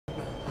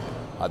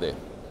Hi there,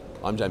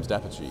 I'm James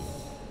Dapperchi,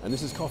 and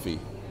this is Coffee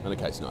and a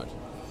Case Note.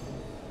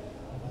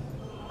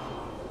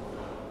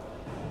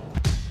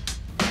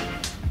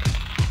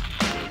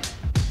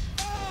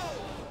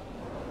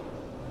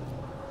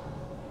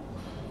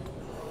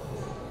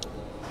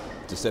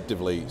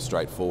 Deceptively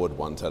straightforward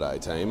one today,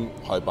 team.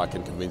 Hope I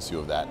can convince you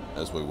of that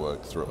as we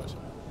work through it.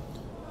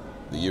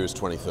 The year is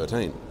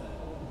 2013.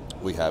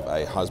 We have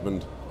a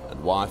husband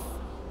and wife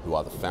who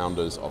are the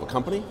founders of a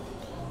company.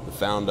 The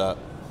founder,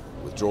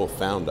 withdraw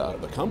founder,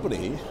 the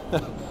company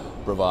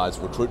provides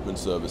recruitment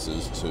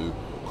services to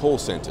call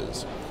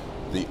centres.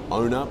 The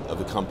owner of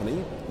the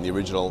company, in the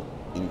original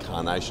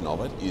incarnation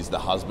of it, is the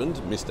husband,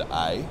 Mr.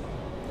 A,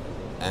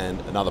 and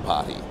another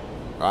party,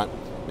 right?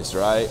 Mr.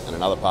 A and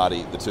another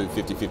party, the two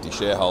 50-50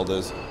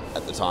 shareholders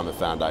at the time of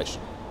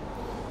foundation.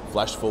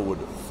 Flash forward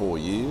 4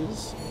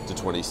 years to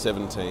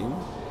 2017,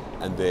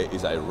 and there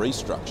is a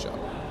restructure.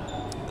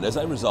 And as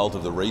a result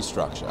of the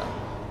restructure,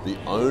 the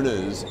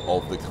owners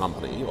of the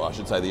company, or I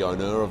should say the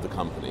owner of the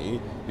company,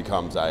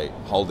 becomes a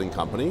holding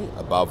company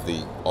above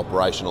the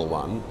operational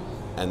one,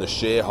 and the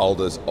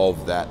shareholders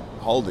of that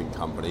holding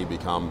company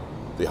become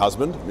the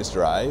husband,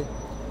 Mr. A,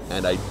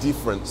 and a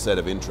different set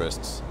of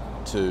interests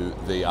to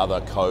the other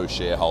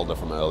co-shareholder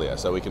from earlier.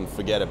 So we can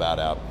forget about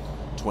our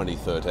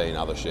 2013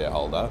 other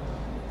shareholder.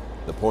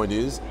 The point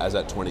is, as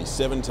at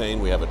 2017,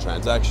 we have a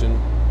transaction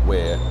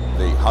where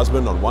the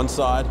husband on one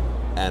side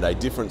and a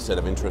different set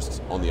of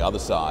interests on the other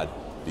side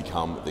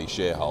become the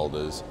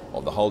shareholders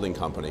of the holding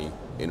company,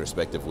 in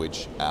respect of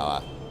which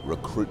our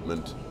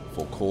recruitment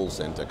for call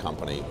centre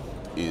company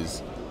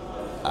is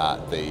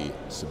the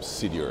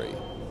subsidiary.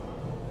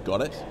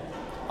 Got it?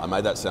 I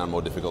made that sound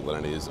more difficult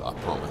than it is, I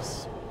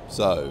promise.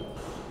 So,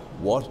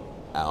 what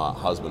our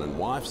husband and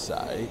wife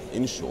say,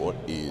 in short,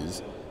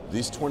 is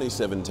this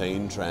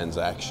 2017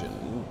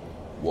 transaction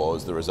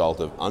was the result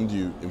of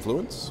undue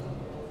influence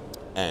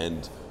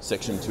and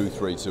Section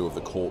 232 of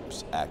the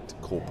Corps Act,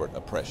 corporate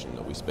oppression,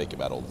 that we speak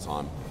about all the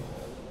time.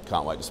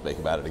 Can't wait to speak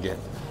about it again.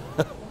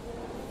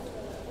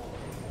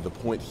 The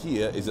point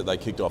here is that they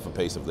kicked off a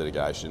piece of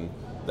litigation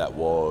that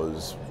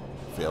was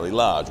fairly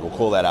large. We'll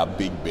call that our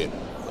big bit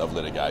of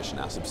litigation,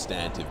 our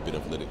substantive bit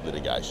of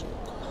litigation.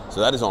 So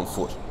that is on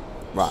foot.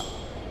 Right.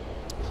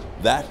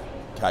 That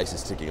case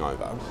is ticking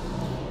over,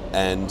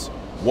 and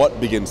what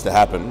begins to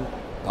happen,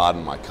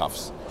 pardon my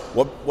cuffs,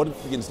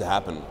 what begins to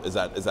happen as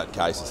that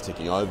case is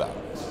ticking over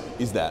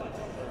is that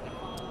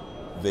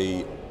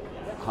the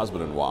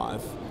husband and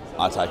wife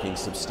are taking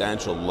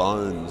substantial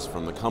loans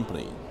from the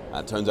company.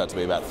 It turns out to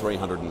be about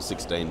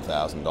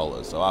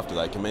 $316,000. So after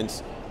they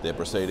commence their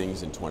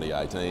proceedings in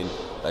 2018,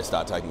 they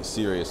start taking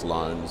serious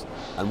loans,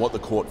 and what the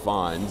court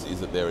finds is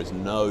that there is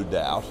no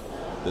doubt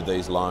that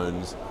these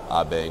loans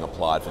are being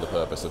applied for the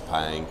purpose of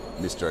paying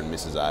Mr. and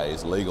Mrs.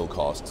 A's legal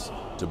costs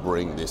to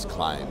bring this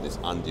claim, this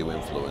undue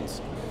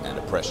influence and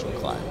oppression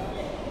claim.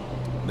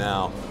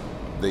 Now,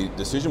 the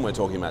decision we're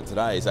talking about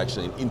today is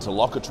actually an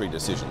interlocutory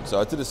decision.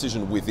 So it's a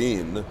decision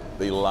within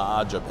the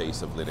larger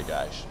piece of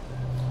litigation.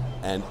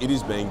 And it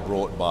is being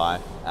brought by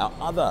our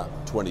other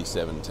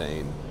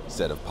 2017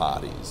 set of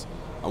parties.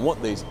 And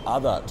what these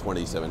other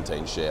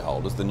 2017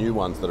 shareholders, the new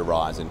ones that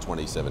arise in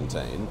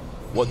 2017,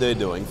 what they're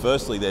doing,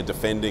 firstly, they're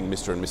defending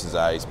Mr. and Mrs.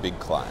 A's big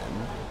claim,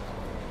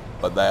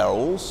 but they are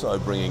also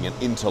bringing an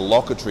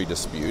interlocutory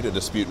dispute, a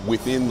dispute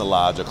within the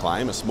larger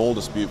claim, a small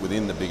dispute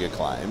within the bigger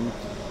claim,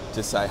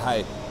 to say,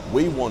 hey,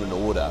 we want an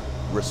order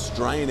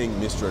restraining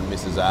Mr. and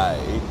Mrs. A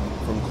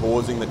from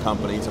causing the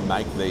company to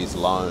make these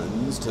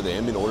loans to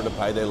them in order to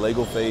pay their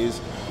legal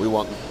fees. We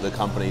want the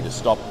company to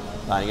stop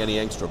paying any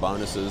extra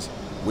bonuses.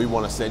 We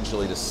want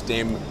essentially to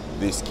stem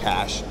this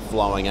cash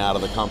flowing out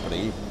of the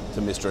company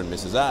to Mr. and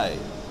Mrs. A.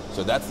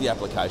 So that's the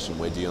application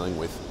we're dealing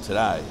with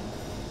today.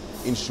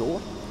 In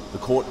short, the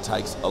court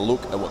takes a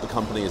look at what the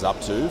company is up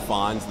to,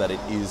 finds that it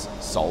is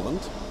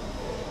solvent,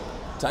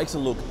 takes a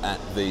look at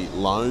the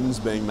loans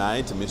being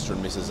made to Mr.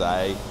 and Mrs.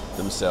 A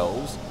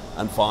themselves,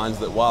 and finds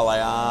that while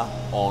they are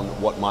on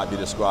what might be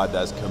described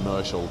as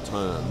commercial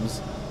terms,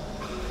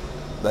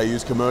 they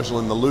use commercial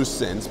in the loose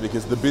sense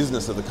because the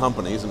business of the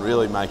company isn't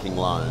really making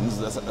loans.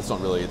 That's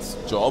not really its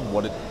job.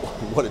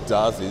 What it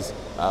does is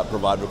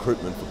provide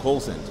recruitment for call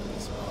centres.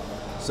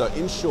 So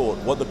in short,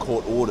 what the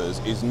court orders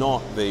is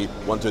not the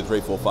 1, 2, 3,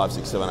 4, 5,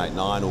 6, 7, 8,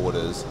 9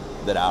 orders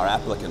that our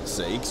applicant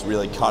seeks,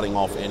 really cutting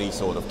off any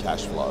sort of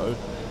cash flow.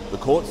 The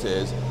court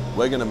says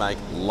we're going to make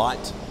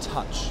light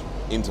touch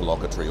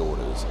interlocutory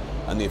orders.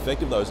 And the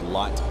effect of those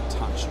light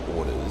touch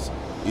orders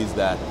is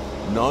that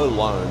no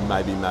loan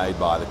may be made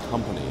by the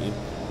company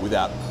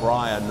without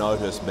prior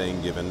notice being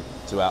given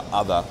to our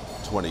other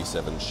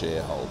 27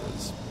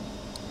 shareholders.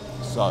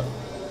 So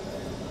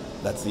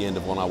that's the end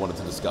of what I wanted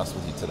to discuss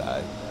with you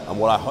today. And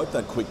what I hope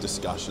that quick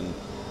discussion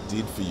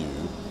did for you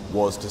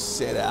was to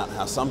set out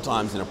how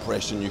sometimes in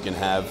oppression you can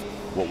have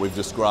what we've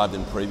described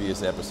in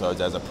previous episodes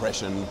as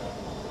oppression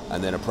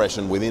and then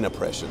oppression within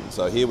oppression.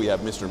 So here we have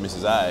Mr. and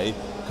Mrs. A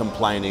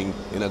complaining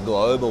in a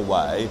global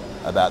way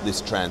about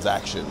this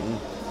transaction,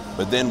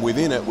 But then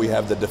within it, we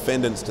have the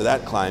defendants to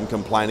that claim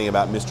complaining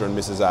about Mr. and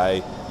Mrs.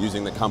 A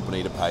using the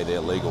company to pay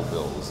their legal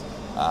bills.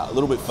 A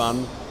little bit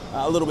fun,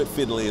 a little bit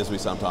fiddly, as we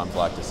sometimes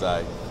like to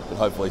say, but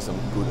hopefully some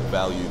good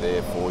value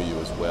there for you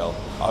as well.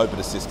 I hope it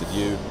assisted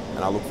you,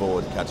 and I look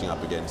forward to catching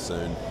up again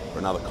soon for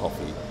another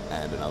coffee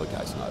and another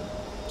case note.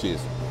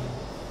 Cheers.